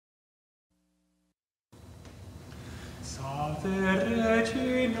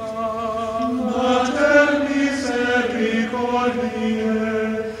Regina, Mater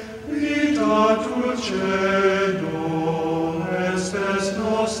misericordiae, vita dulcedum, estes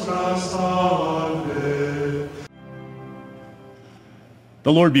nostra salve.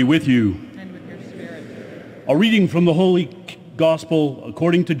 The Lord be with you. And with your spirit. A reading from the Holy Gospel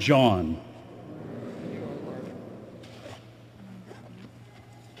according to John.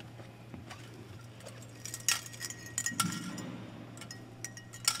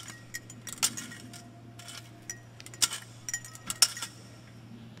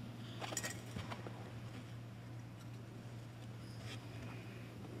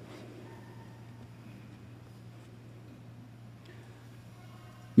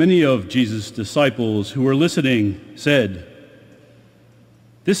 Many of Jesus' disciples who were listening said,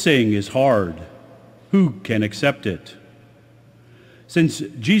 "This saying is hard. Who can accept it?" Since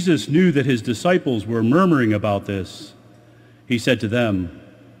Jesus knew that his disciples were murmuring about this, he said to them,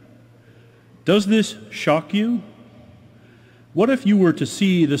 "Does this shock you? What if you were to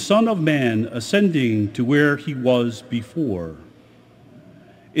see the Son of Man ascending to where he was before?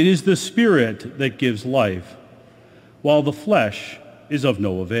 It is the Spirit that gives life, while the flesh is of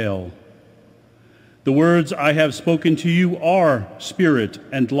no avail. The words I have spoken to you are spirit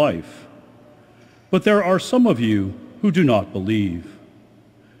and life, but there are some of you who do not believe."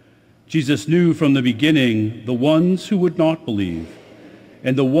 Jesus knew from the beginning the ones who would not believe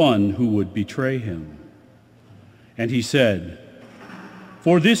and the one who would betray him. And he said,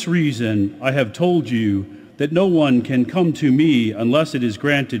 "For this reason I have told you that no one can come to me unless it is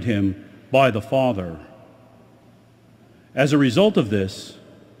granted him by the Father." As a result of this,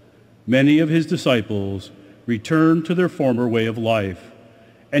 many of his disciples returned to their former way of life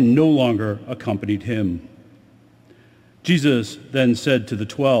and no longer accompanied him. Jesus then said to the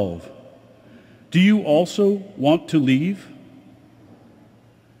 12, "Do you also want to leave?"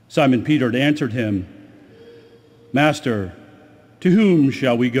 Simon Peter answered him, "Master, to whom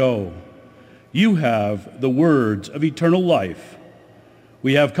shall we go? You have the words of eternal life.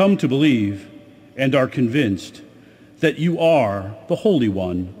 We have come to believe and are convinced that you are the Holy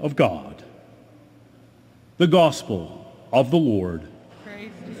One of God." The Gospel of the Lord.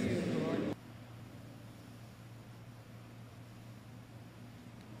 Praise to you, Lord.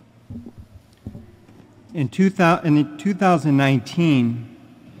 In 2019,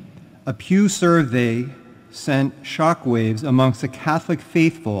 a Pew survey sent shockwaves amongst the Catholic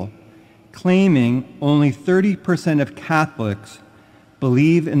faithful, claiming only 30% of Catholics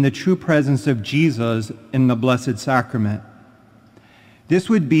believe in the true presence of Jesus in the Blessed Sacrament. This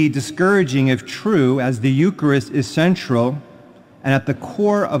would be discouraging if true, as the Eucharist is central and at the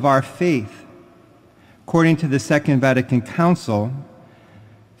core of our faith. According to the Second Vatican Council,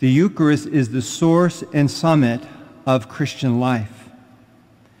 the Eucharist is the source and summit of Christian life.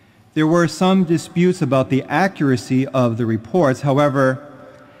 There were some disputes about the accuracy of the reports. However,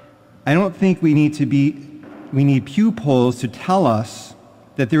 I don't think we need Pew polls to tell us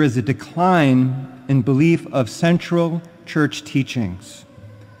that there is a decline in belief of central church teachings.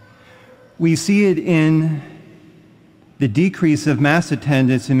 We see it in the decrease of Mass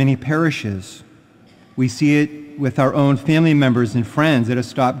attendance in many parishes. We see it with our own family members and friends that have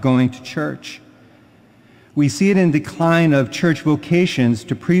stopped going to church. We see it in decline of church vocations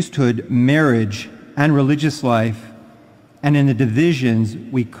to priesthood, marriage, and religious life, and in the divisions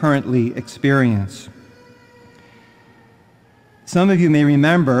we currently experience. Some of you may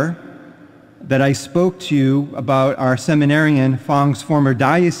remember that I spoke to you about our seminarian Phong's former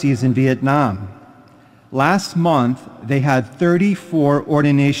diocese in Vietnam. Last month, they had 34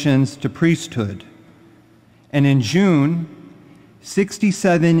 ordinations to priesthood. And in June,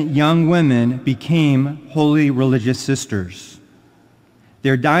 67 young women became holy religious sisters.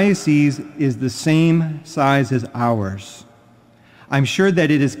 Their diocese is the same size as ours. I'm sure that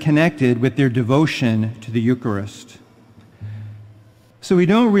it is connected with their devotion to the Eucharist. So we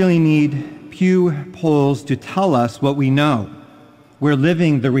don't really need Pew polls to tell us what we know. We're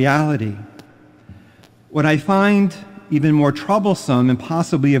living the reality. What I find even more troublesome and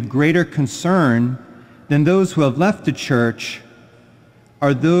possibly of greater concern than those who have left the church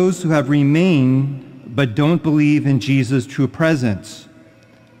are those who have remained but don't believe in Jesus' true presence.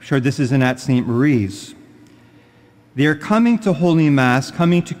 I'm sure this isn't at St. Marie's. They are coming to Holy Mass,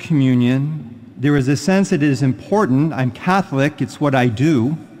 coming to communion. There is a sense that it is important. I'm Catholic, it's what I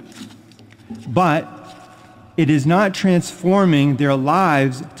do. But it is not transforming their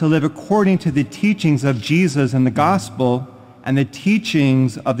lives to live according to the teachings of Jesus and the gospel and the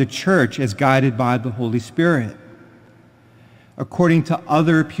teachings of the church as guided by the Holy Spirit. According to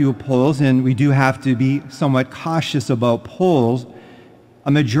other Pew polls, and we do have to be somewhat cautious about polls,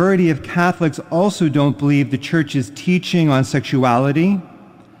 a majority of Catholics also don't believe the Church's teaching on sexuality,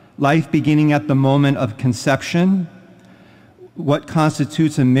 life beginning at the moment of conception, what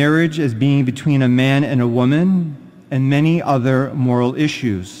constitutes a marriage as being between a man and a woman, and many other moral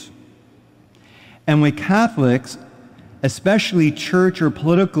issues. And when Catholics, especially church or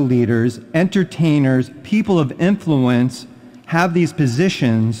political leaders, entertainers, people of influence, have these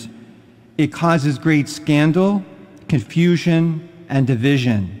positions, it causes great scandal, confusion, and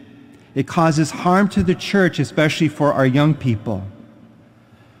division. It causes harm to the Church, especially for our young people.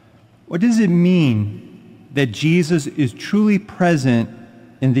 What does it mean that Jesus is truly present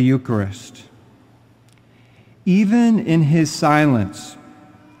in the Eucharist? Even in his silence,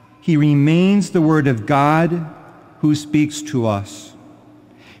 he remains the Word of God who speaks to us.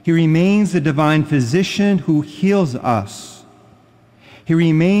 He remains the divine physician who heals us. He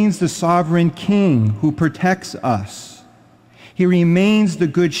remains the sovereign King who protects us. He remains the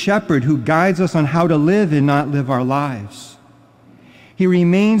good shepherd who guides us on how to live and not live our lives. He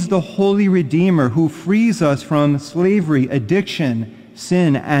remains the holy Redeemer who frees us from slavery, addiction,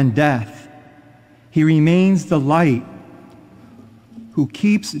 sin, and death. He remains the light who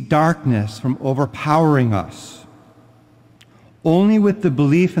keeps darkness from overpowering us. Only with the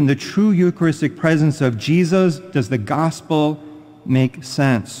belief in the true Eucharistic presence of Jesus does the gospel make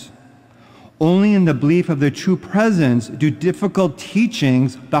sense. Only in the belief of the true presence do difficult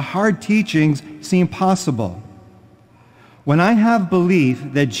teachings, the hard teachings, seem possible. When I have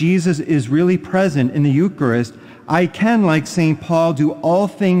belief that Jesus is really present in the Eucharist, I can, like St. Paul, do all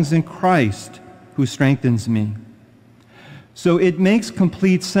things in Christ who strengthens me. So it makes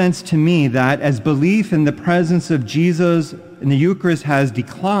complete sense to me that as belief in the presence of Jesus in the Eucharist has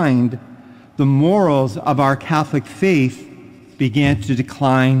declined, the morals of our Catholic faith began to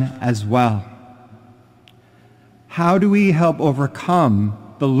decline as well. How do we help overcome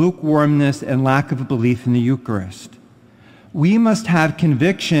the lukewarmness and lack of belief in the Eucharist? We must have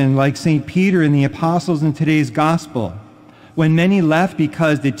conviction like St. Peter and the apostles in today's gospel. When many left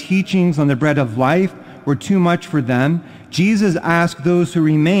because the teachings on the bread of life were too much for them, Jesus asked those who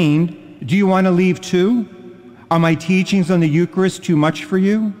remained, "Do you want to leave too? Are my teachings on the Eucharist too much for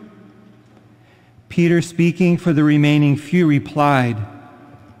you?" Peter, speaking for the remaining few, replied,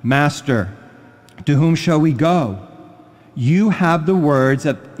 "Master, to whom shall we go? You have the words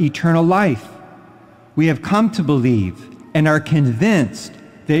of eternal life. We have come to believe and are convinced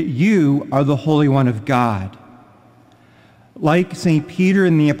that you are the Holy One of God." Like St. Peter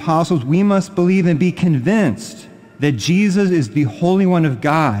and the apostles, we must believe and be convinced that Jesus is the Holy One of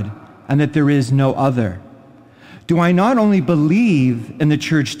God and that there is no other. Do I not only believe in the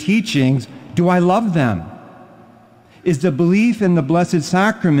church teachings, do I love them? Is the belief in the Blessed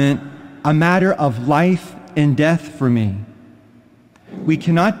Sacrament a matter of life and death for me? We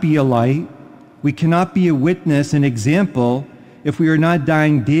cannot be a light, we cannot be a witness, an example, if we are not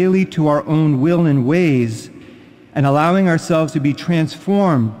dying daily to our own will and ways and allowing ourselves to be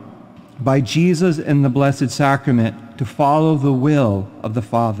transformed by Jesus and the Blessed Sacrament to follow the will of the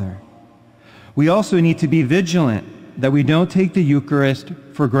Father. We also need to be vigilant that we don't take the Eucharist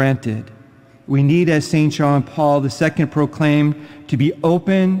for granted. We need, as St. John Paul II proclaimed, to be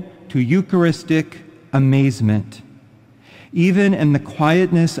open to Eucharistic amazement. Even in the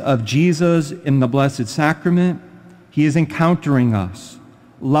quietness of Jesus in the Blessed Sacrament, he is encountering us,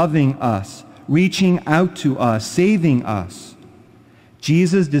 loving us, reaching out to us, saving us.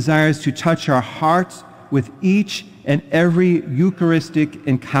 Jesus desires to touch our hearts with each and every Eucharistic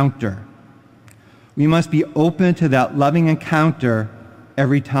encounter. We must be open to that loving encounter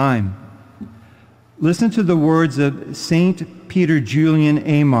every time. Listen to the words of Saint Peter Julian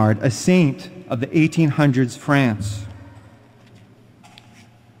Aymard, a saint of the 1800s France.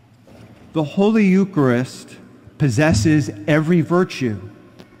 The Holy Eucharist possesses every virtue.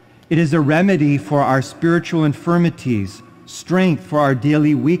 It is a remedy for our spiritual infirmities, strength for our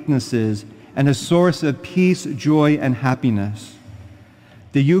daily weaknesses, and a source of peace, joy, and happiness.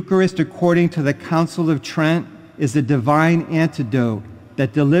 The Eucharist, according to the Council of Trent, is a divine antidote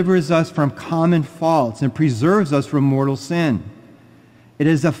that delivers us from common faults and preserves us from mortal sin. It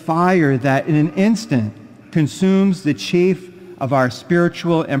is a fire that in an instant consumes the chaff of our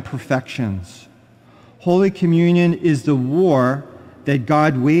spiritual imperfections. Holy Communion is the war that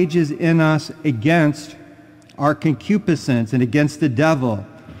God wages in us against our concupiscence and against the devil,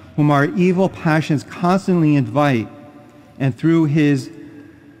 whom our evil passions constantly invite, and through his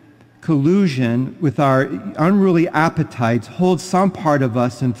collusion with our unruly appetites hold some part of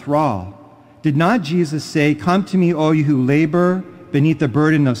us in thrall. Did not Jesus say, "Come to me, all you who labor beneath the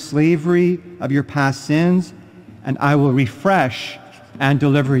burden of slavery of your past sins, and I will refresh and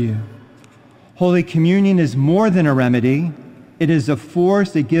deliver you"? Holy Communion is more than a remedy. It is a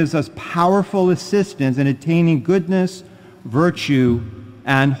force that gives us powerful assistance in attaining goodness, virtue,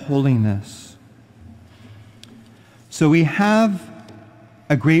 and holiness. So we have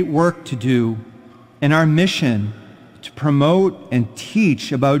a great work to do in our mission to promote and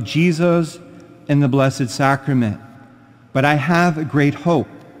teach about Jesus in the Blessed Sacrament. But I have a great hope.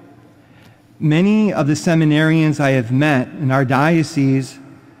 Many of the seminarians I have met in our diocese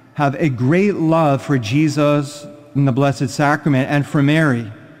have a great love for Jesus in the Blessed Sacrament and for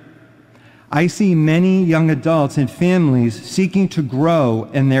Mary. I see many young adults and families seeking to grow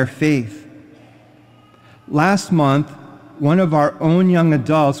in their faith. Last month, one of our own young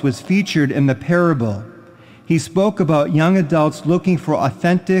adults was featured in the parable. He spoke about young adults looking for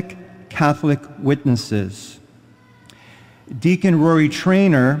authentic Catholic witnesses. Deacon Rory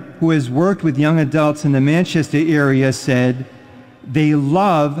Traynor, who has worked with young adults in the Manchester area, said, "They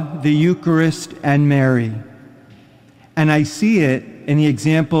love the Eucharist and Mary." And I see it in the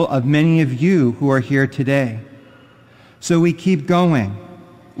example of many of you who are here today. So we keep going.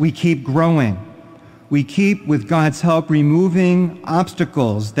 We keep growing. We keep, with God's help, removing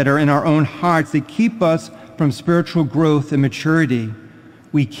obstacles that are in our own hearts that keep us from spiritual growth and maturity.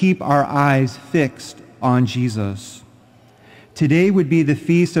 We keep our eyes fixed on Jesus. Today would be the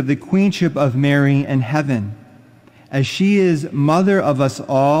feast of the Queenship of Mary in heaven. As she is mother of us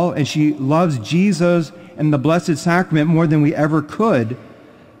all, and she loves Jesus and the Blessed Sacrament more than we ever could,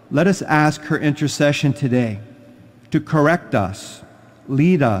 let us ask her intercession today to correct us,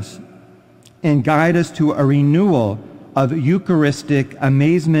 lead us, and guide us to a renewal of Eucharistic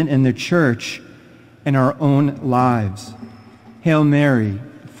amazement in the Church and our own lives. Hail Mary,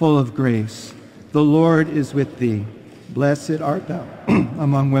 full of grace, the Lord is with thee. Blessed art thou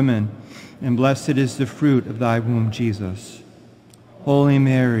among women, and blessed is the fruit of thy womb, Jesus. Holy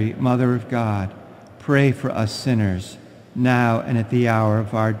Mary, Mother of God, pray for us sinners, now and at the hour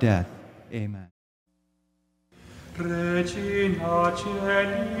of our death. Amen. Regina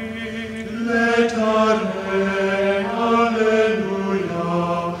Caeli, letare, alleluia,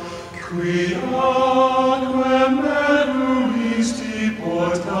 qui aquam meruisti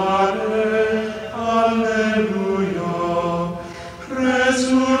portare, alleluia,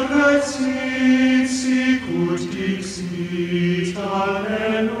 resurrexit sicut dixit,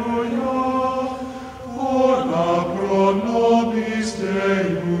 alleluia, ora pro nobis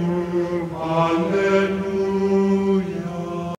Dei